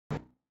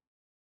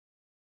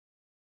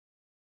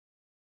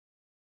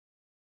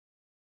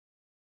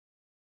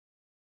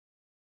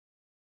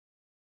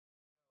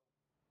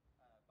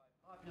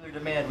Popular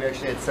demand, we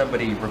actually had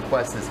somebody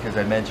request this because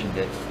I mentioned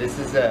it. This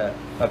is a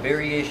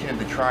variation of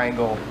the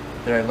triangle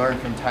that I learned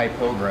from Ty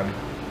Pilgrim.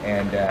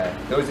 And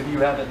those of you who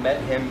haven't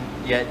met him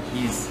yet,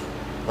 he's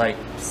like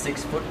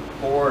 6'4"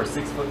 or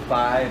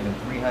 6'5" and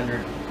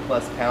 300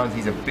 plus pounds.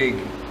 He's a big,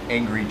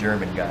 angry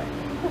German guy.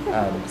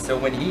 So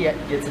when he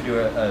gets into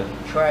a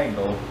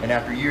triangle, and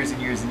after years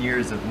and years and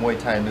years of Muay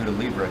Thai and Luta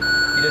Libre,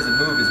 he doesn't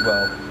move as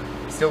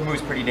well. He still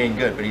moves pretty dang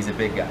good, but he's a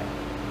big guy.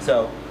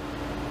 So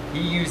he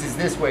uses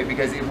this way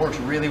because it works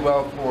really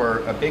well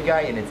for a big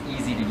guy and it's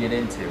easy to get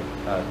into.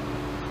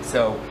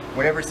 So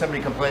whenever somebody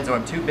complains, oh,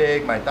 I'm too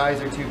big, my thighs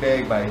are too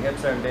big, my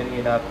hips aren't bending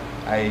enough,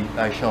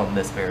 I show them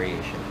this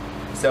variation.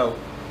 So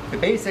the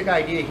basic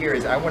idea here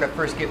is I want to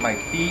first get my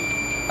feet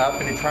up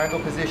in a triangle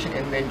position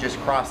and then just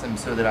cross them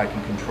so that I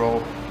can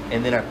control,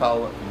 and then I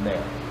follow it from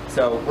there.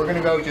 So we're going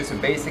to go just a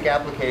basic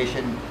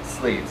application,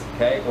 sleeves,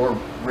 okay, or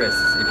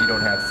wrists if you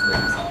don't have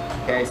sleeves.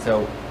 Okay,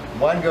 so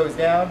one goes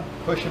down,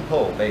 push and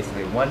pull,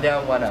 basically. One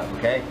down, one up,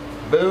 okay?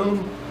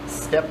 Boom,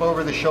 step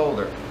over the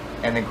shoulder,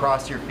 and then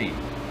cross your feet.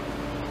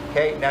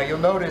 Okay, now you'll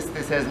notice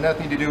this has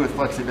nothing to do with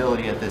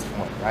flexibility at this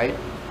point, right?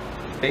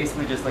 It's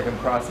basically just like I'm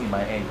crossing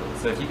my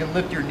ankles. So if you can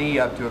lift your knee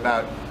up to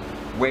about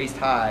waist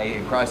high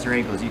and cross your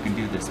ankles, you can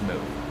do this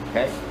move,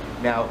 okay?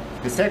 Now,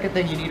 the second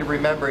thing you need to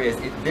remember is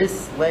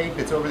this leg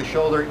that's over the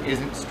shoulder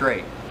isn't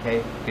straight,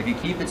 okay? If you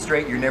keep it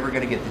straight, you're never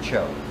gonna get the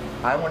choke.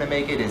 I wanna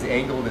make it as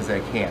angled as I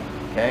can,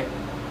 okay?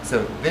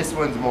 So this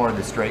one's more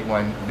the straight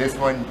one. This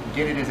one,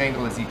 get it as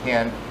angled as you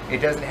can. It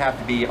doesn't have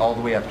to be all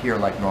the way up here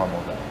like normal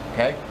though,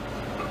 okay?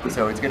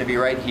 So it's gonna be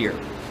right here.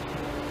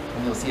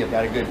 And you'll see I've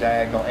got a good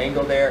diagonal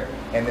angle there,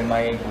 and then my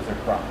ankles are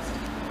crossed,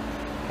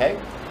 okay?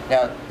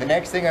 Now, the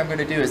next thing I'm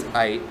gonna do is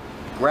I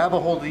grab a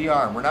hold of the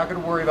arm. We're not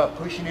gonna worry about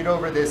pushing it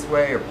over this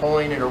way or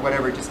pulling it or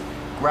whatever, just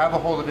grab a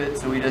hold of it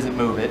so he doesn't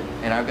move it,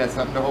 and I've got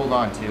something to hold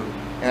on to.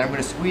 And I'm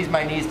gonna squeeze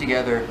my knees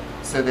together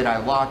so that I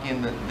lock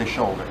in the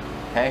shoulder,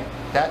 okay?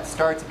 That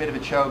starts a bit of a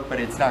choke, but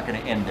it's not gonna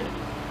end it,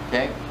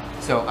 okay?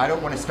 So I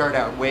don't wanna start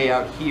out way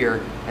out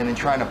here and then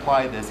try and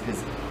apply this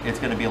because it's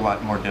gonna be a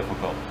lot more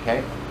difficult,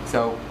 okay?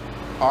 So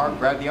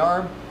grab the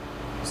arm,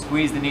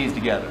 squeeze the knees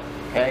together,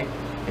 okay?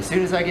 As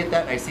soon as I get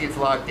that and I see it's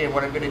locked in,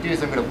 what I'm gonna do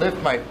is I'm gonna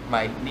lift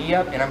my knee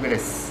up and I'm gonna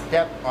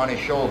step on his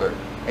shoulder.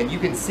 And you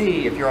can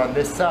see, if you're on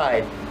this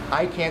side,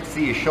 I can't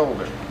see his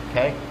shoulder,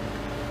 okay?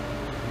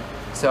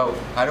 So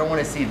I don't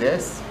wanna see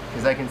this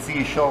because I can see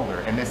his shoulder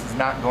and this is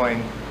not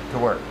going to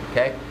work,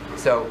 okay?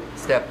 So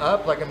step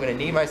up like I'm gonna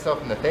knee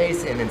myself in the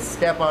face and then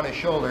step on his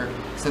shoulder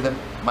so that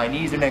my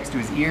knees are next to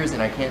his ears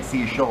and I can't see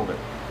his shoulder.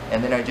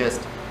 And then I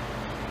just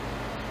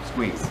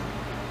squeeze,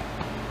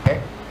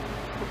 okay?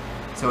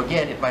 So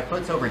again, if my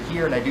foot's over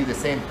here and I do the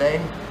same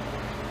thing,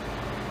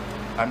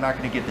 I'm not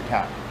gonna get the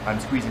tap. I'm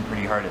squeezing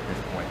pretty hard at this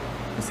point.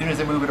 As soon as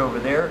I move it over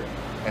there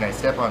and I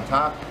step on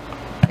top,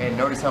 and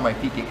notice how my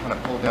feet get kind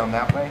of pulled down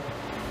that way,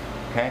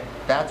 okay?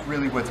 That's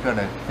really what's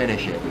gonna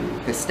finish it.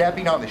 The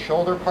stepping on the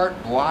shoulder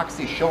part blocks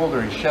his shoulder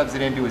and shoves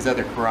it into his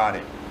other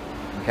carotid,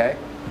 okay?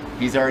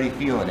 He's already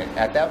feeling it.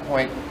 At that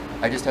point,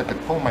 I just have to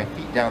pull my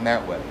feet down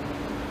that way,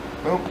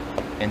 boom,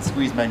 and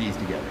squeeze my knees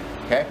together,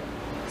 okay?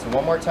 So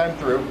one more time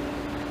through,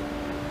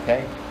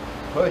 okay?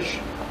 Push,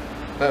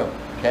 boom,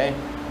 okay?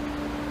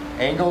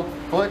 Angled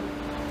foot,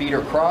 feet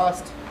are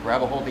crossed,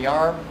 grab a hold of the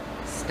arm,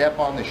 step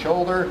on the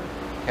shoulder,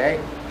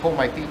 okay? Pull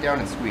my feet down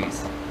and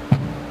squeeze.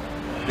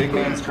 Big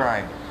man's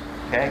triangle,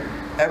 okay?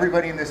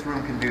 Everybody in this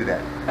room can do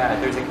that.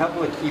 There's a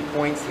couple of key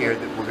points here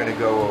that we're gonna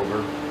go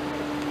over.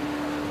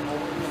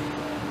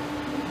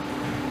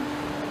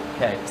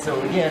 Okay,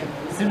 so again,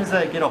 as soon as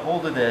I get a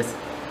hold of this,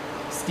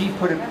 Steve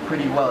put it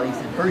pretty well. He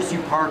said, first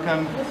you park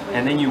them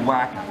and then you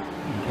whack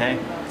them, okay?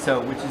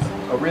 So, which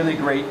is a really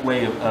great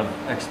way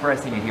of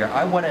expressing it here.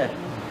 I wanna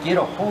get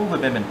a hold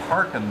of him and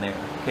park him there.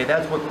 Okay,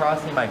 that's what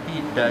crossing my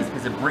feet does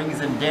because it brings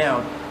him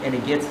down and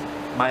it gets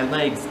my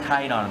legs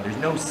tight on him.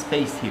 There's no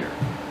space here,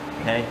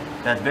 okay?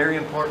 That's very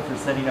important for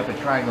setting up a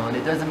triangle, and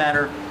it doesn't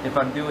matter if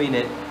I'm doing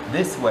it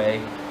this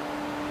way,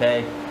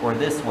 okay, or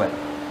this way.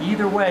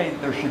 Either way,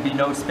 there should be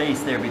no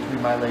space there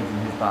between my legs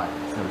and his body.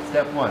 So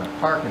step one,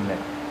 park him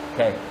there.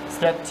 Okay,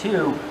 step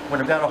two, when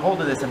I've got a hold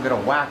of this, I'm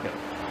gonna whack him.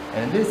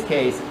 And in this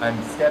case, I'm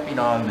stepping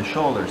on the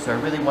shoulder, so I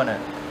really wanna,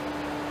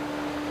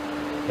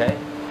 okay?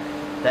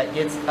 That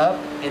gets up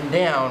and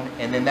down,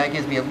 and then that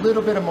gives me a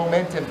little bit of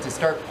momentum to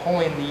start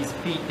pulling these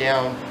feet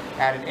down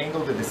at an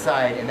angle to the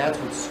side, and that's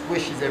what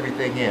squishes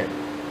everything in,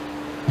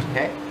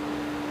 okay?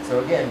 So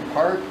again,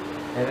 park,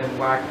 and then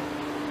whack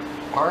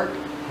it. Park,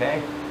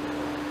 okay?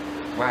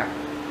 Whack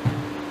it.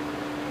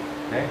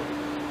 Okay?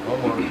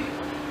 One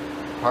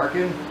more.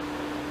 Parking,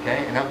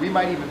 okay? And now we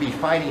might even be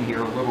fighting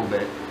here a little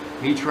bit.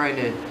 Me trying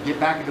to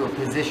get back into a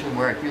position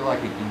where I feel like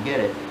I can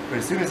get it. But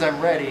as soon as I'm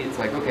ready, it's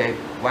like, okay,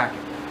 whack it.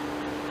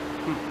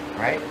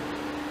 Right?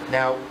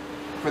 Now,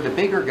 for the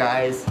bigger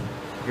guys,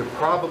 you're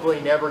probably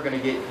never going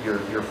to get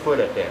your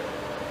foot up there,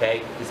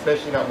 okay?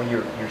 Especially not when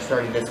you're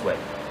starting this way.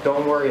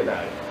 Don't worry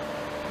about it,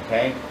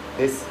 okay?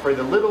 This, for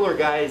the littler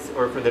guys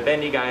or for the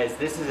bendy guys,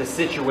 this is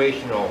a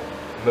situational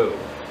move,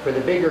 for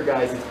the bigger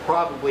guys, it's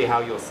probably how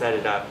you'll set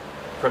it up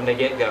from the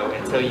get-go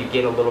until you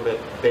get a little bit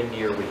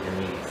bendier with your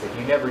knees. If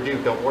you never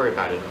do, don't worry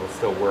about it, it'll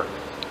still work.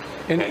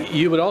 And okay?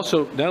 you would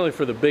also, not only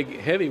for the big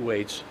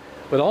heavyweights,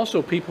 but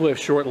also people who have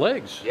short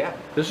legs. Yeah.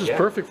 This is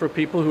perfect for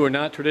people who are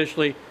not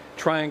traditionally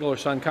triangle or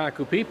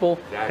Sankaku people,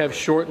 have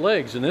short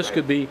legs. And this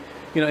could be,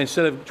 you know,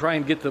 instead of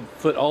trying to get the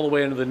foot all the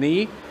way under the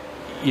knee,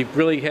 you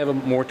really have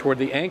them more toward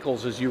the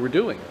ankles as you were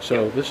doing.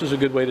 So this is a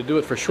good way to do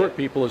it for short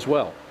people as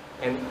well.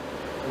 And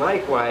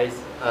likewise,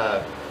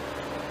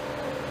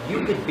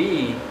 you could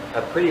be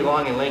a pretty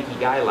long and lanky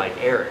guy like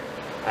Eric,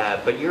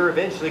 but you're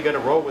eventually going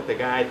to roll with a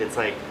guy that's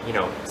like, you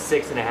know,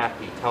 6.5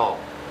 feet tall.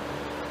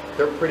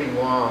 They're pretty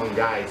long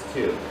guys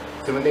too.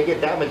 So when they get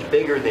that much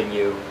bigger than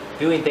you,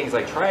 doing things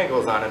like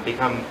triangles on them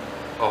become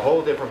a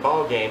whole different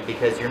ball game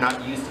because you're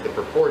not used to the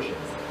proportions.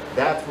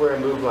 That's where a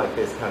move like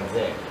this comes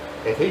in.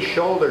 If his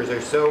shoulders are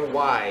so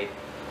wide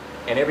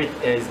and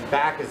his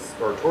back is,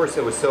 or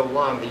torso is so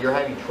long that you're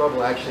having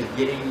trouble actually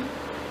getting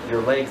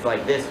your legs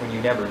like this when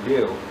you never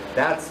do,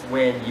 that's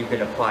when you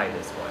can apply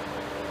this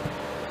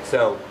one.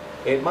 So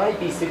it might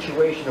be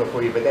situational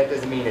for you, but that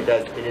doesn't mean it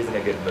isn't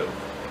a good move.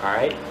 All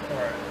right? All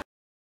right.